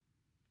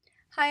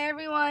Hi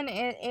everyone,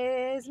 it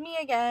is me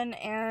again,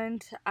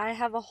 and I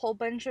have a whole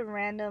bunch of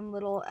random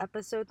little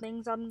episode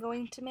things I'm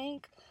going to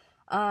make.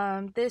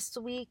 This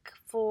week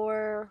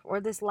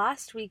this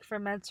last week for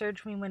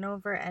MedSurge, we went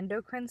over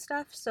endocrine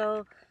stuff.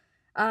 So,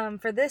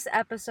 for this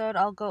episode,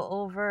 I'll go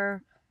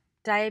over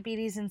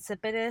diabetes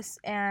insipidus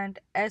and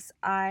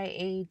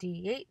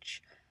SIADH,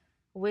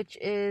 which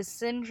is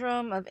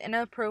syndrome of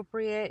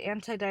inappropriate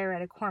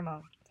antidiuretic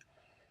hormone.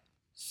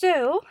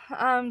 So,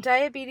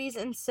 diabetes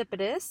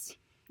insipidus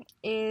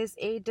is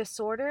a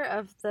disorder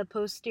of the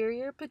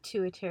posterior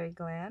pituitary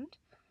gland.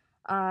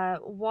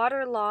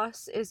 Water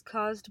loss is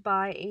caused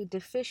by a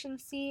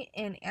deficiency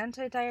in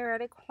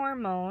antidiuretic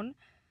hormone,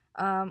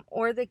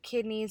 or the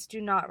kidneys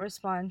do not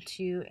respond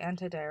to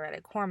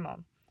antidiuretic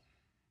hormone.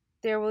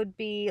 There would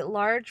be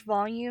large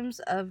volumes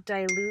of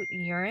dilute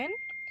urine.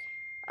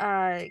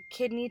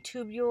 Kidney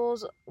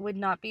tubules would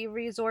not be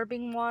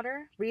reabsorbing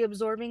water.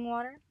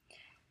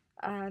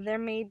 There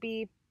may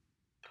be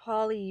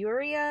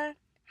polyuria,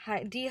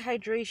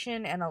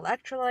 dehydration, and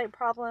electrolyte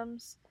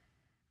problems,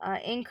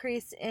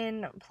 increase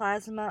in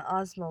plasma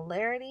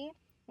osmolarity,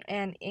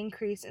 and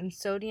increase in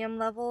sodium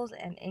levels,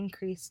 and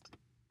increased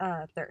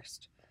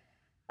thirst.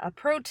 A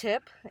pro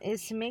tip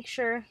is to make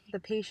sure the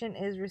patient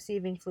is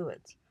receiving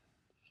fluids.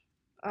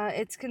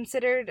 It's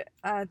considered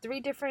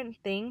three different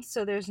things.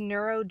 So there's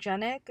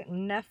neurogenic,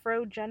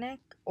 nephrogenic,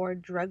 or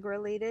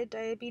drug-related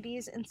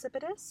diabetes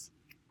insipidus.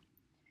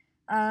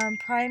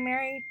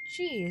 Primary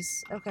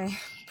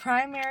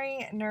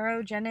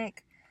neurogenic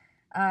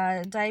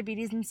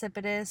diabetes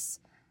insipidus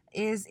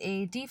is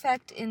a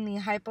defect in the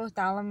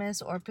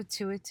hypothalamus or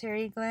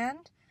pituitary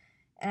gland,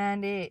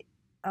 and it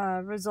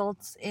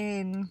results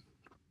in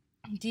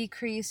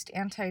decreased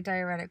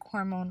antidiuretic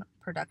hormone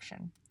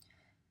production.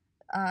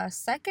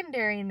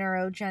 Secondary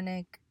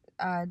neurogenic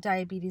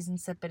diabetes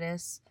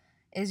insipidus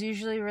is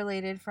usually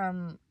related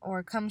from,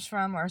 or comes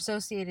from, or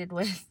associated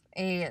with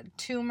a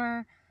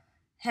tumor,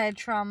 head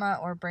trauma,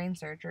 or brain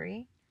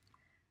surgery.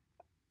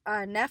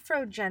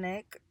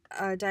 Nephrogenic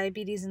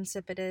diabetes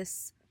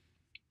insipidus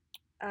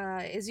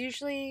is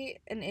usually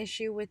an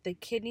issue with the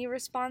kidney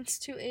response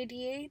to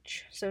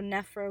ADH, so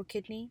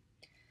nephrokidney.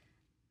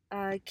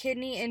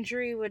 Kidney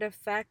injury would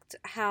affect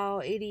how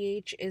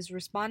ADH is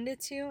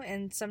responded to,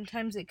 and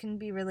sometimes it can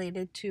be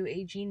related to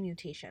a gene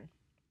mutation.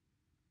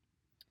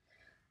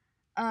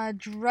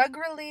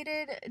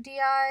 Drug-related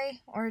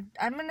DI, or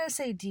I'm going to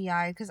say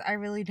DI because I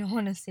really don't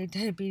want to say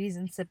diabetes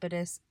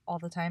insipidus all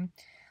the time,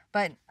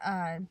 but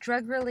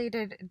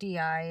drug-related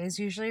DI is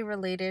usually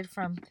related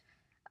from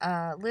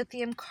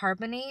lithium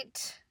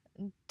carbonate,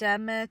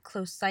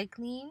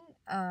 demeclocycline.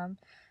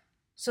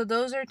 So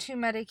those are two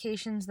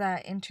medications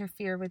that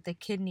interfere with the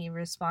kidney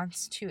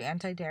response to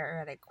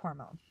antidiuretic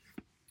hormone.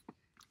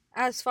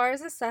 As far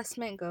as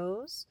assessment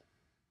goes,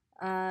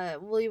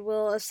 we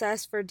will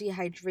assess for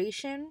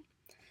dehydration,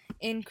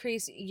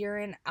 increase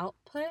urine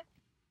output,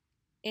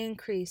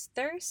 increase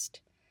thirst.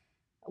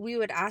 We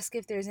would ask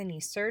if there's any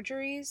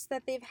surgeries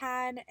that they've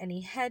had,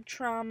 any head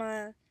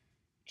trauma,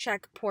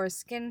 check poor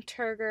skin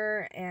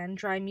turgor and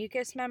dry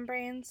mucous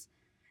membranes.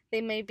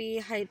 They may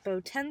be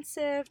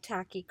hypotensive,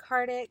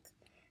 tachycardic.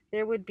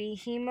 There would be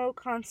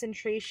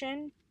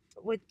hemoconcentration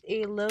with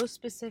a low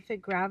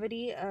specific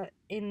gravity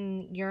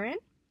in urine.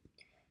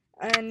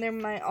 And there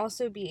might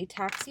also be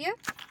ataxia.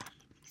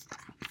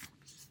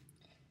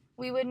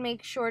 We would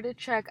make sure to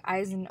check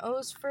I's and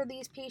O's for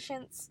these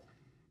patients.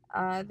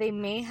 They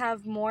may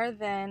have more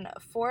than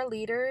 4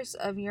 liters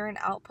of urine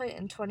output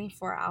in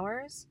 24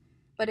 hours,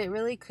 but it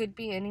really could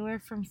be anywhere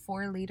from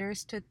 4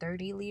 liters to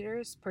 30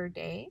 liters per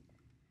day.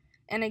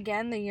 And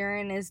again, the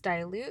urine is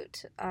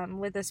dilute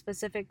with a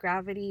specific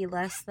gravity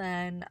less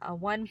than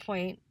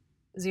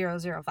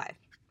 1.005.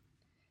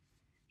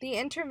 The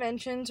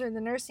interventions, or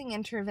the nursing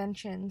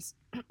interventions,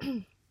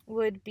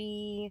 would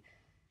be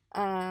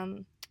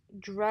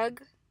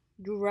drugs.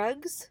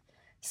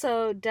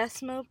 So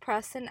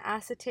desmopressin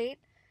acetate,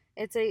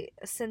 it's a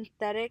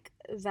synthetic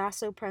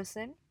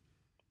vasopressin.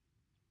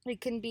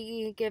 It can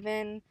be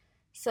given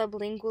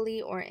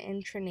sublingually or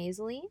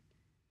intranasally.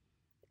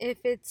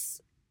 If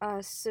it's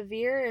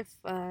severe, if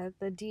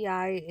the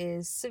DI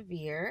is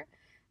severe,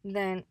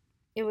 then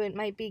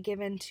might be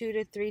given 2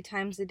 to 3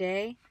 times a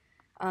day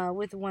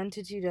with 1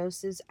 to 2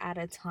 doses at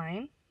a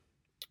time.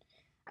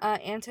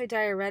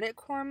 Antidiuretic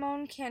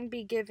hormone can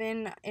be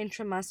given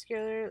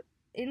intramuscularly,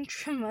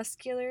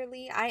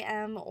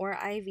 IM or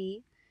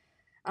IV,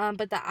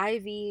 but the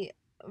IV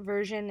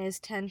version is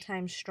 10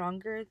 times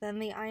stronger than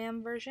the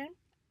IM version.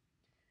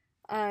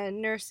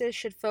 Nurses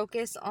should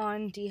focus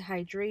on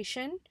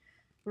dehydration,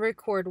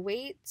 record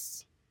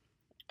weights,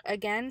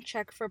 again,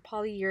 check for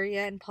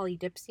polyuria and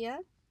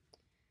polydipsia.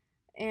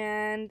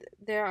 And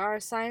there are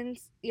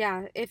signs,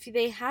 if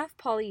they have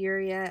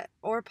polyuria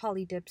or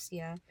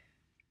polydipsia,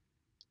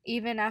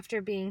 even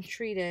after being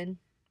treated,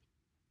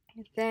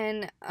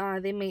 then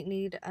they may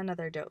need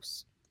another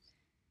dose.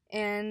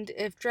 And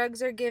if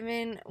drugs are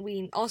given,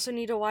 we also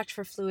need to watch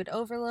for fluid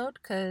overload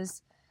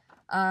because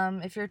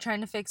if you're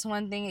trying to fix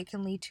one thing, it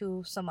can lead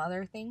to some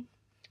other thing.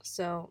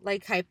 So,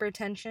 like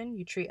hypertension,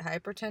 you treat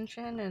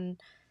hypertension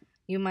and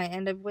you might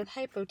end up with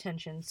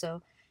hypotension.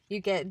 So, you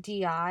get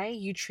DI,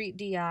 you treat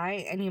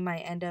DI, and you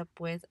might end up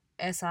with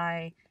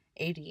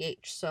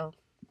SIADH. So,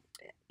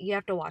 you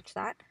have to watch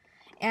that.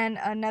 And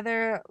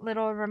another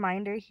little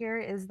reminder here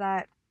is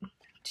that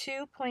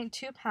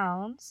 2.2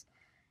 pounds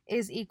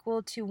is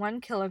equal to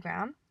 1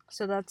 kilogram.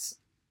 So that's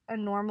a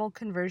normal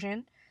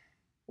conversion.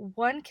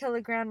 1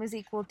 kilogram is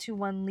equal to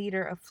 1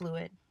 liter of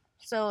fluid.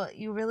 So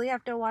you really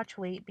have to watch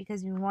weight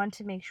because you want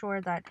to make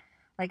sure that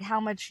like how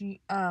much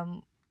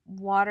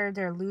water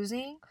they're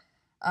losing.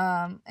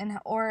 And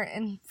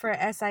for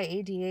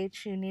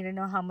SIADH, you need to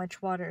know how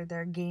much water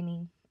they're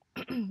gaining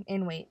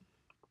in weight.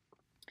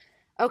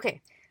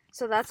 Okay,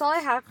 so that's all I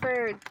have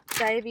for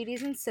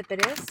diabetes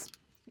insipidus.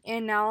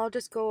 And now I'll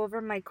just go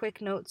over my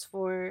quick notes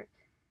for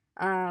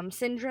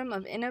syndrome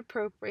of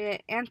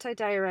inappropriate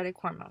antidiuretic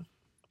hormone,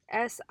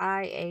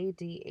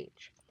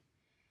 SIADH.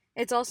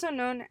 It's also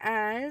known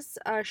as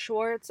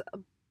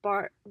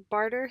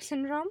Schwarz-Bartter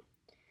syndrome,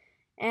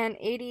 and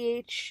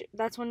ADH,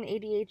 that's when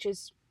ADH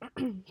is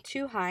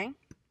too high,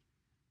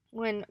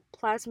 when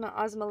plasma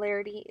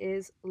osmolarity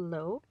is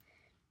low,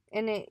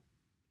 and it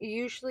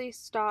usually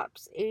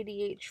stops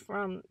ADH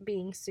from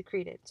being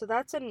secreted. So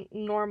that's a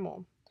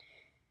normal.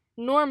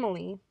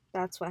 Normally,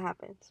 that's what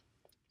happens.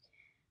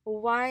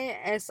 Why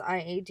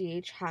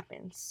SIADH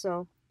happens?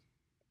 So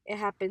it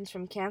happens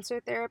from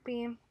cancer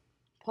therapy,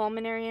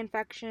 pulmonary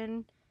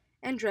infection,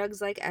 and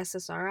drugs like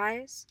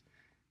SSRIs,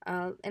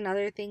 and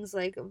other things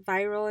like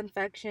viral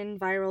infection,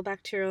 viral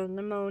bacterial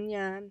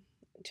pneumonia,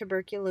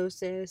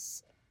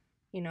 tuberculosis,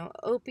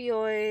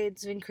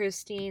 opioids,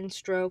 vincristine,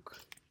 stroke.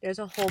 There's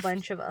a whole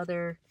bunch of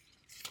other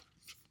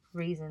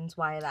reasons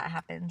why that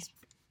happens.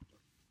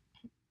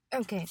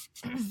 Okay,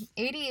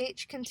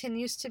 ADH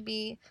continues to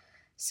be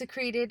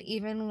secreted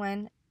even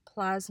when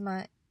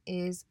plasma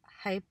is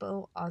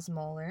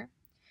hypoosmolar.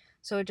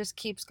 So it just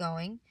keeps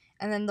going,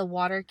 and then the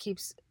water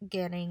keeps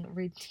getting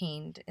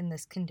retained in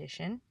this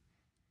condition.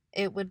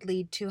 It would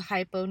lead to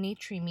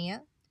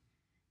hyponatremia,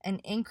 an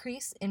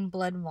increase in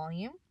blood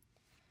volume,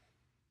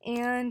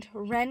 and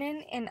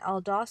renin and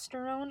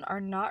aldosterone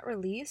are not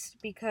released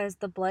because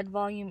the blood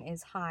volume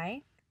is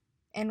high.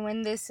 And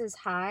when this is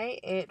high,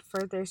 it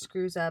further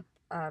screws up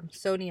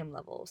sodium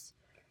levels.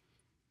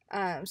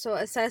 So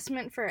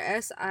assessment for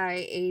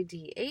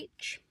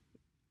SIADH,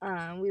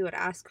 we would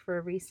ask for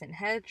recent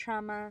head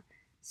trauma,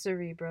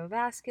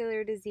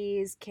 cerebrovascular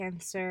disease,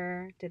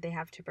 cancer, did they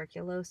have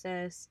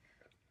tuberculosis,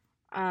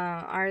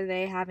 are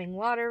they having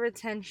water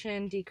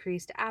retention,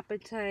 decreased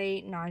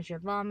appetite, nausea,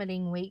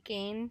 vomiting, weight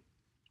gain.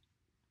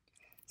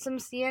 Some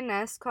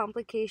CNS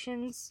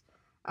complications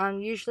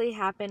usually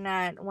happen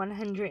at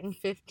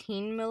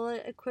 115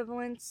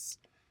 milliequivalents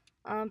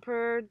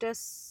per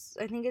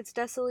I think it's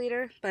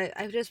deciliter, but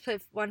I've just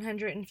put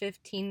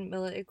 115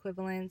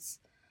 milliequivalents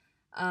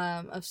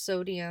of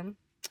sodium.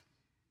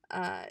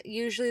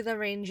 Usually the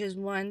range is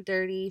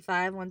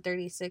 135,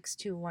 136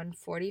 to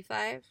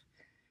 145.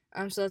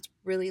 So that's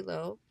really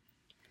low.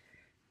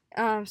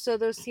 So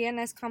those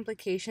CNS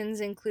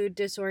complications include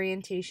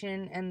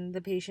disorientation and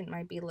the patient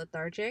might be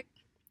lethargic.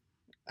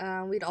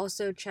 We'd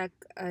also check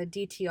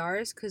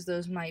DTRs because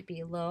those might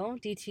be low.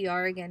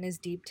 DTR again is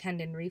deep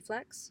tendon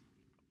reflex.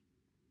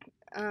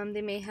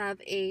 They may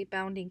have a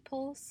bounding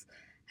pulse,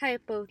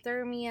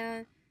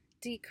 hypothermia,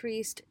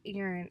 decreased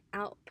urine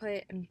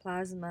output, and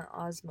plasma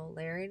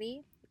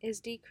osmolarity is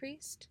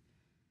decreased.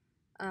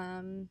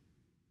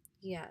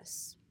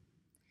 Yes.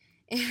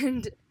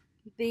 And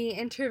the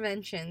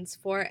interventions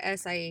for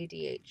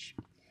SIADH.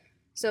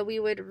 So we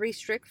would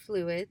restrict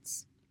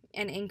fluids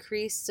and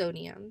increase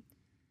sodium.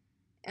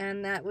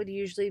 And that would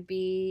usually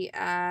be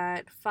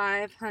at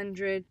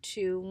 500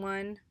 to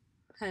 1,000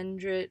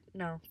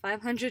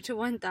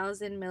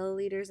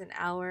 milliliters an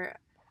hour.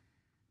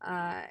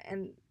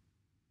 And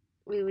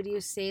we would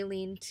use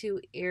saline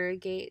to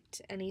irrigate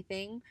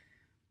anything.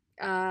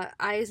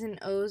 I's and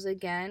O's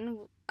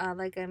again,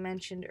 like I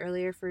mentioned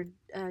earlier for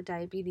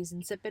diabetes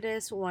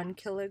insipidus, 1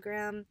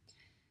 kilogram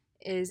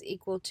is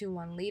equal to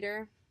 1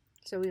 liter.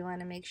 So we want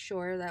to make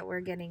sure that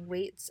we're getting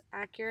weights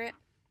accurate.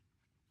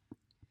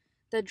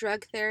 The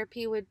drug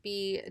therapy would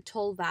be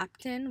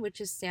tolvaptan, which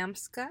is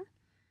Samska,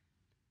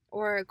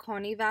 or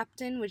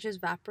conivaptan, which is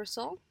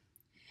Vaprisol.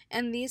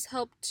 And these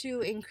help to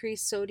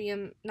increase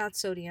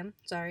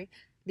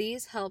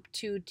these help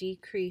to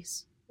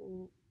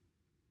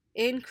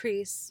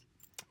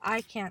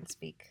I can't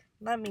speak.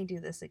 Let me do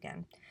this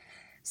again.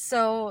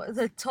 So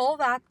the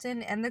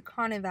tolvaptan and the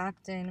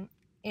conivaptan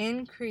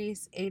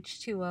increase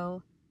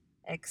H2O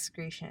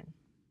excretion.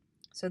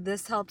 So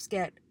this helps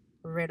get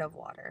rid of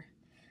water,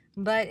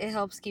 but it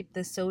helps keep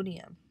the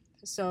sodium.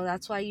 So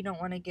that's why you don't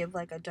want to give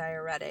like a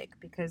diuretic,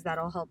 because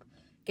that'll help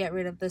get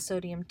rid of the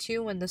sodium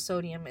too when the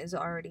sodium is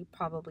already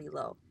probably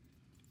low.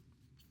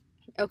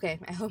 Okay,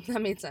 I hope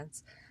that made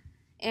sense.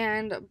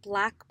 And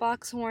black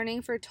box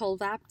warning for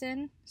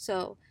tolvaptan.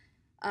 So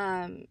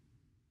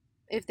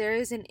if there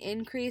is an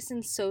increase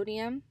in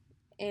sodium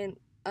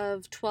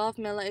of 12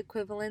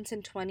 milliequivalents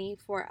in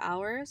 24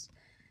 hours,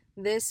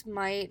 This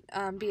might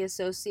be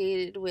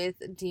associated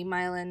with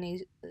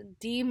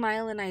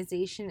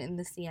demyelinization in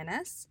the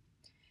CNS,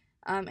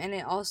 and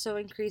it also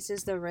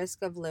increases the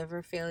risk of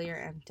liver failure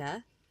and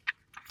death.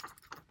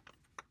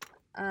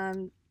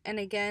 And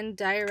again,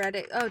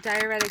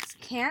 diuretics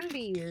can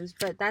be used,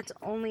 but that's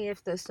only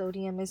if the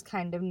sodium is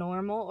kind of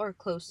normal or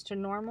close to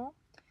normal,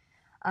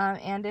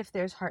 and if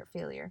there's heart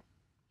failure.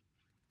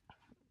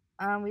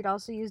 We'd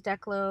also use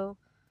demeclocycline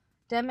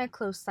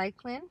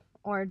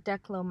or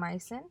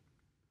declomycin.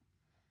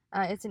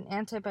 It's an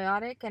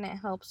antibiotic and it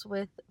helps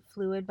with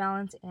fluid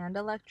balance and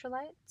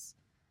electrolytes.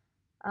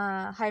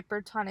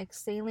 Hypertonic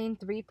saline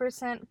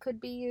 3% could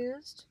be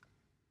used.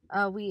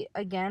 We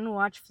again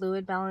watch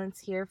fluid balance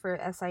here for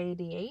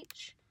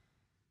SIADH,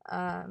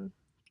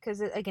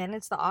 because again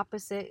it's the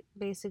opposite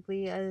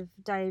basically of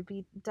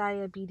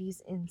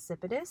diabetes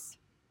insipidus.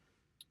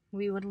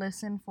 We would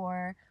listen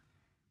for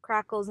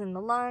crackles in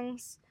the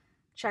lungs,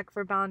 check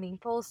for bounding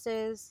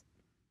pulses.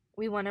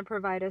 We want to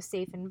provide a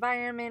safe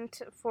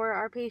environment for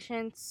our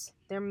patients.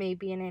 There may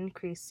be an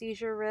increased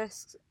seizure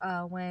risk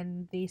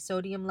when the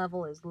sodium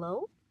level is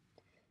low.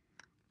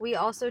 We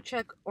also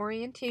check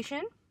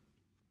orientation.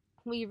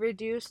 We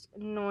reduce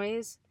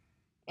noise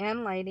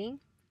and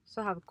lighting,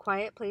 so have a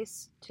quiet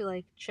place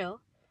to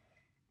chill.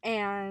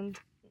 And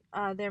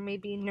there may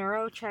be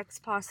neuro checks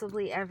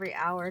possibly every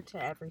hour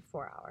to every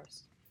 4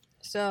 hours.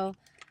 So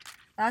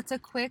that's a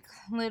quick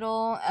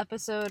little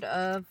episode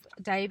of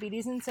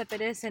diabetes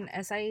insipidus and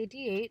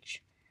SIADH.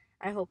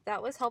 I hope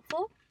that was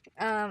helpful.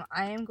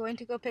 I am going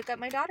to go pick up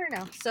my daughter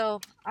now,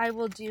 so I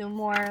will do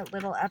more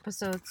little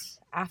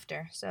episodes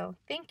after. So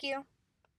thank you.